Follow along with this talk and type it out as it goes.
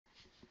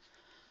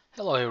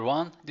Hello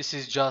everyone, this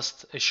is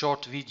just a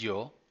short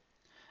video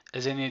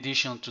as an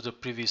addition to the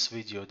previous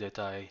video that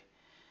I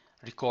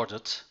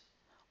recorded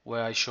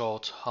where I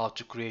showed how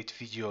to create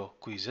video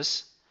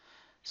quizzes.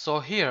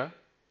 So here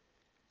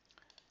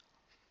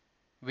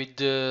with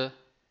the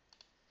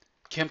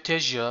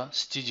Camtasia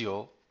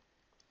Studio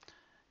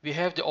we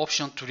have the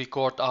option to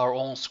record our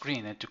own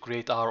screen and to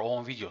create our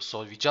own video.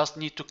 So we just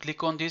need to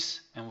click on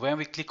this, and when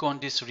we click on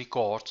this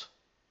record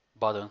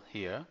button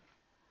here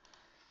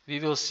we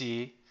will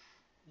see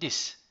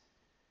this.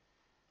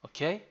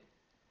 Okay?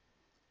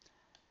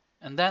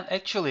 And then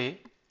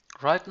actually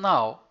right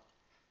now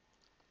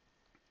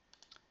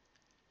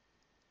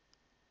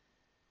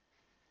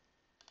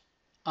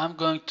I'm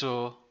going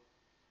to,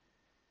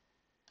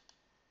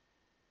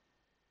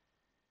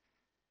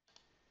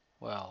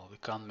 well, we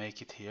can't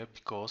make it here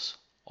because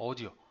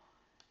audio.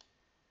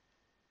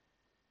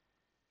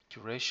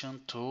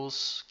 Duration,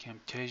 tools,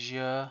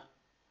 Camtasia,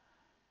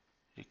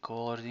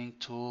 recording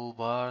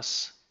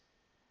toolbars,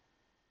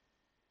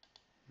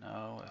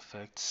 no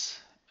effects,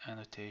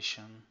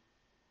 annotation,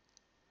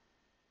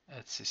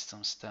 add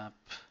system stamp,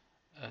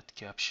 add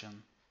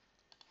caption,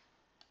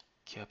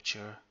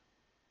 capture,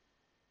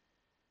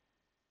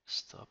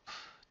 stop,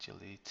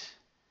 delete.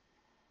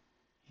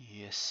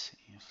 Yes,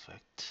 in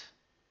fact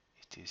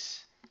it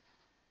is.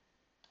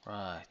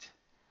 Right.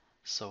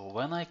 So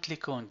when I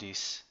click on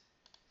this,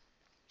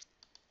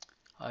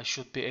 I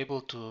should be able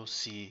to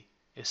see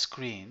a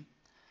screen,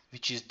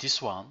 which is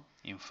this one,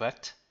 in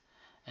fact.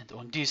 And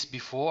on this,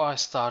 before I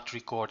start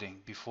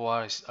recording, before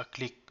I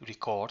click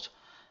record,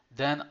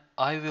 then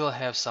I will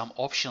have some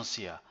options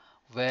here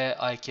where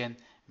I can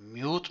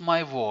mute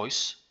my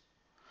voice,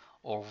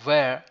 or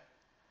where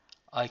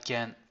I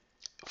can,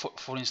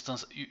 for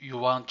instance, you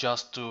want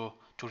just to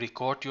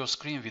record your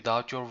screen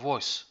without your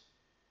voice.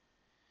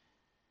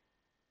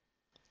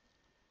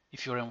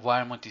 If your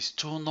environment is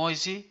too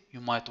noisy, you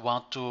might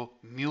want to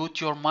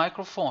mute your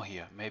microphone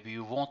here. Maybe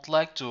you won't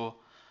like to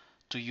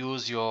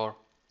use your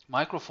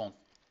microphone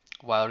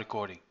while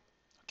recording.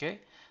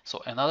 Okay,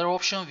 so another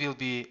option will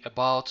be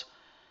about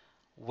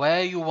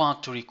where you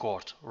want to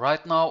record.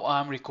 Right now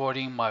I'm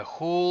recording my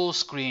whole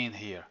screen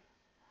here.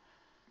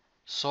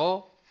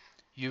 So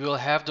you will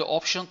have the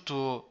option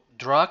to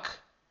drag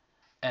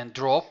and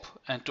drop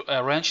and to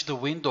arrange the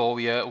window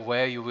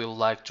where you will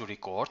like to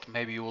record.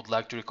 Maybe you would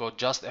like to record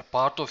just a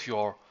part of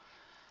your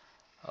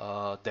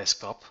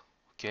desktop.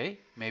 Okay,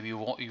 maybe you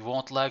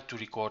won't like to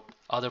record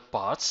other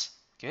parts.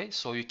 Okay,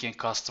 so you can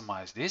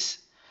customize this.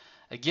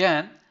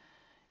 Again,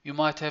 you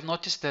might have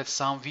noticed that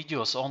some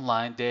videos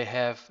online, they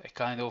have a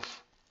kind of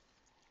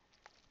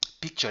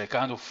picture, a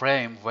kind of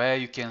frame where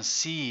you can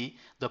see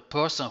the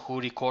person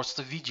who records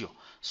the video.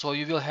 So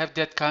you will have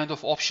that kind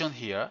of option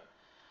here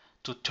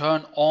to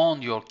turn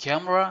on your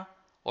camera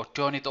or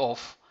turn it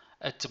off.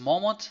 At the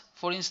moment,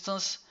 for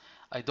instance,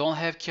 I don't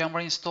have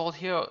camera installed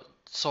here,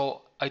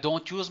 so I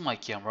don't use my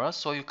camera,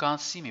 so you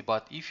can't see me.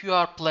 But if you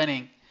are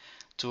planning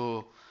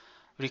to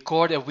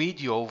record a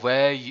video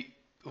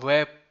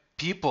where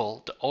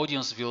people, the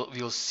audience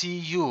will see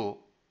you,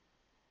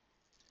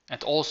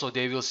 and also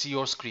they will see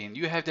your screen,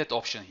 you have that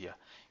option here.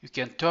 You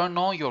can turn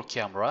on your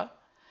camera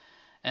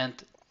and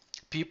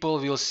people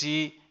will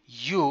see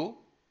you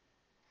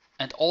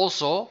and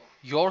also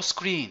your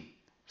screen.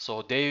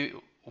 So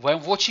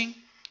when watching,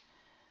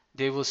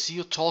 they will see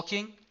you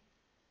talking,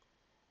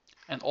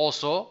 and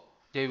also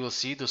they will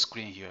see the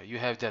screen here. You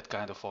have that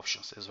kind of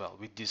options as well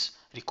with this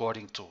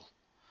recording tool.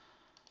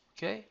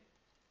 Okay,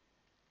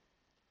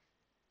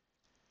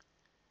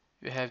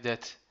 you have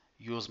that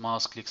use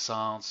mouse click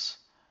sounds,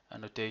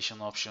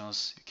 annotation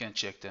options, you can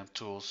check them,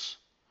 tools,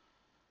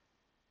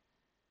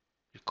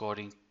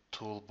 recording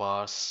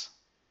toolbars.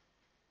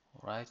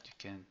 Right, you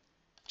can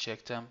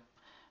check them,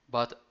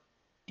 but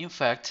in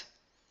fact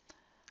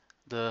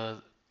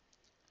the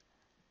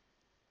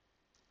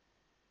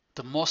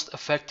most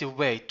effective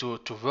way to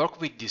work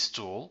with this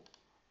tool,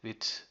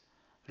 with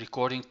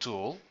recording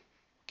tool,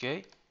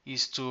 okay,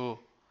 is to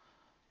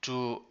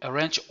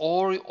arrange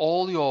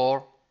all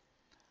your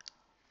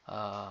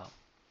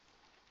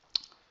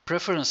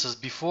preferences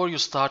before you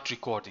start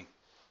recording.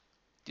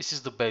 This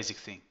is the basic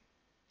thing.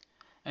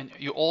 And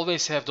you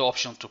always have the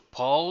option to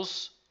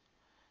pause,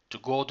 to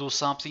go do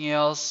something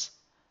else,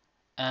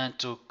 and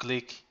to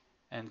click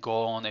and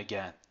go on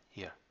again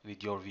here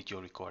with your video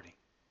recording.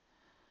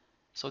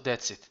 So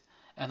that's it.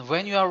 And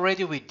when you are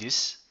ready with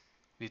this,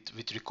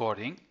 with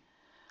recording,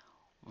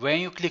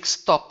 when you click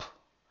stop,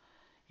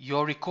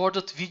 your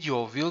recorded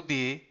video will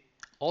be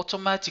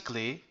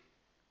automatically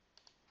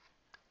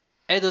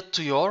added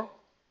to your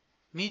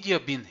media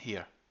bin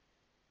here.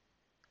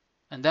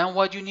 And then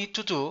what you need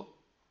to do,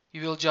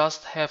 you will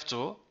just have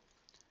to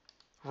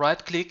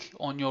right click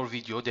on your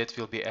video that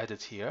will be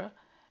added here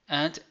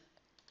and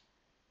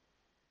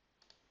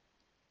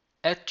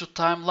add to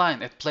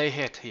timeline at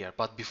playhead here.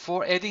 But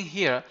before adding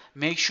here,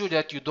 make sure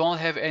that you don't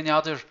have any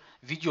other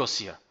videos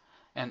here,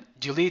 and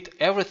delete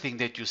everything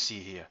that you see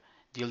here.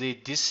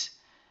 Delete this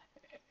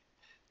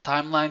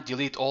timeline,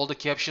 delete all the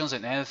captions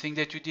and anything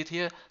that you did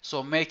here.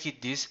 So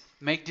make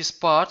this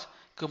part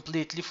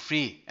completely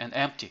free and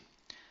empty.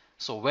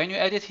 So when you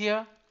edit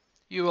here,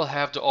 you will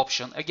have the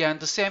option, again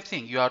the same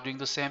thing, you are doing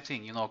the same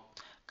thing,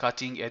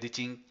 cutting,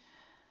 editing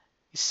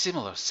is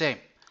similar, same.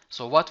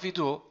 So what we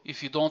do,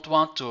 if you don't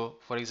want to,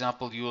 for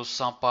example, use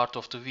some part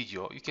of the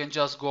video, you can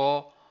just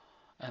go,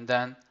 and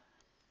then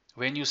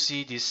when you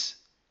see this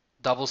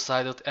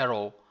double-sided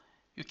arrow,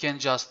 you can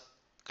just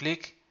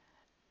click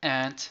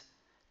and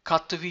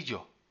cut the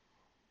video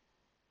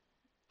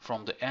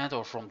from the end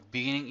or from the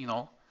beginning.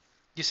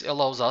 This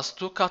allows us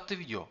to cut the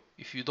video.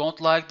 If you don't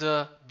like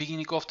the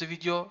beginning of the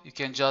video, you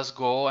can just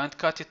go and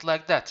cut it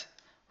like that.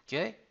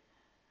 Okay?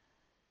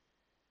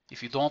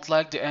 If you don't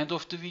like the end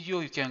of the video,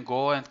 you can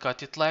go and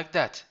cut it like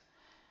that.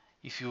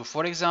 If you,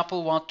 for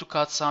example, want to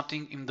cut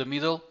something in the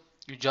middle,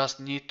 you just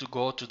need to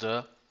go to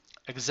the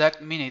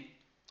exact minute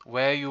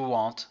where you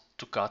want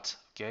to cut,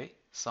 okay?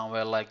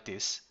 Somewhere like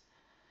this.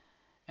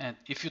 And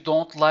if you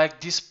don't like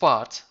this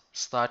part,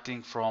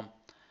 starting from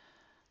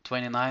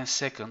 29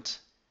 seconds,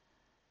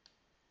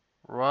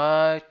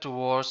 right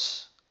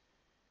towards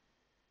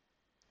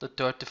the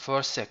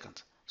 31st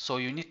second. So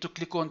you need to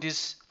click on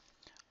this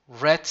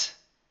red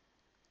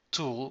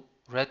tool,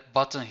 red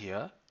button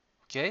here,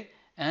 okay,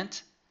 and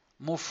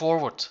move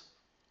forward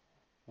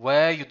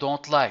where you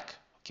don't like,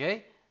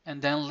 okay,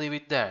 and then leave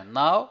it there.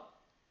 Now,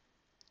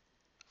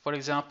 for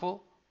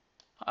example,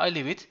 I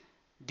leave it.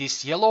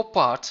 This yellow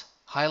part,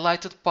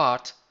 highlighted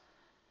part,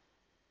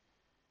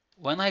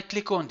 when I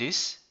click on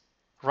this,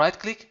 right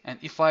click, and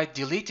if I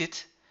delete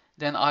it,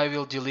 then I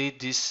will delete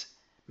this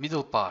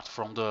middle part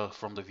from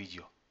the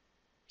video.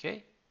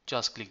 Okay,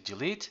 just click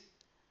delete,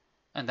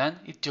 and then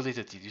it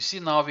deleted it. You see,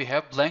 now we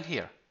have blank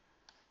here.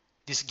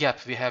 This gap,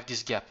 we have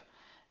this gap,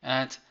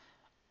 and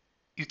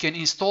you can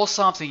install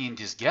something in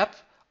this gap,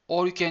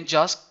 or you can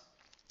just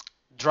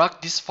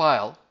drag this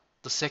file,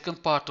 the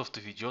second part of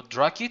the video,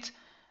 drag it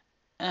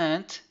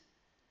and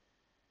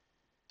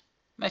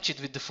match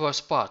it with the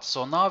first part.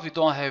 So now we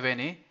don't have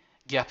any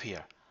gap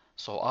here.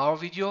 So our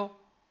video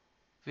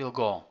will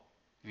go on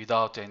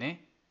without any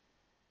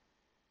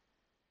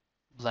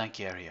blank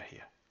area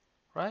here,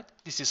 right?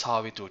 This is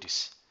how we do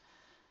this.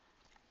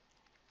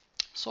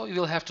 So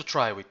you will have to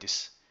try with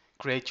this.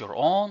 Create your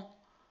own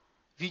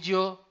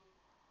video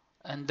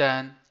and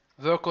then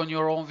work on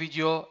your own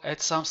video,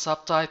 add some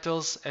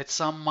subtitles, add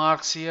some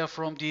marks here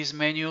from these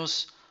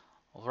menus.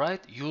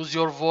 Alright, use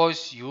your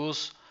voice,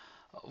 use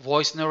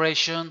voice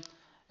narration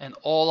and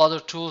all other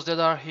tools that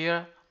are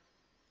here.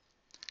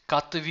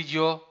 Cut the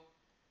video,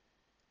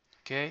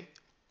 okay,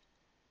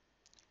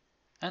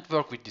 and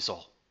work with this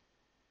all.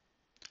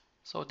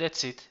 So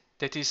that's it.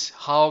 That is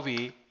how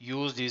we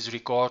use this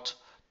record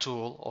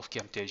tool of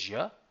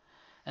Camtasia.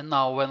 And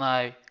now when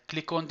I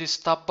click on this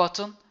stop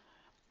button,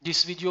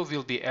 this video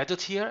will be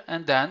added here,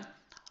 and then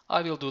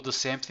I will do the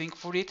same thing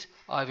for it.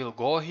 I will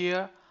go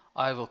here,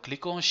 I will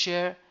click on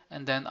share,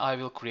 and then I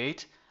will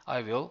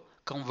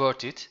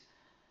convert it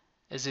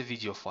as a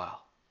video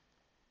file.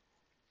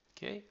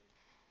 Okay,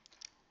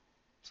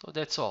 so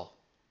that's all.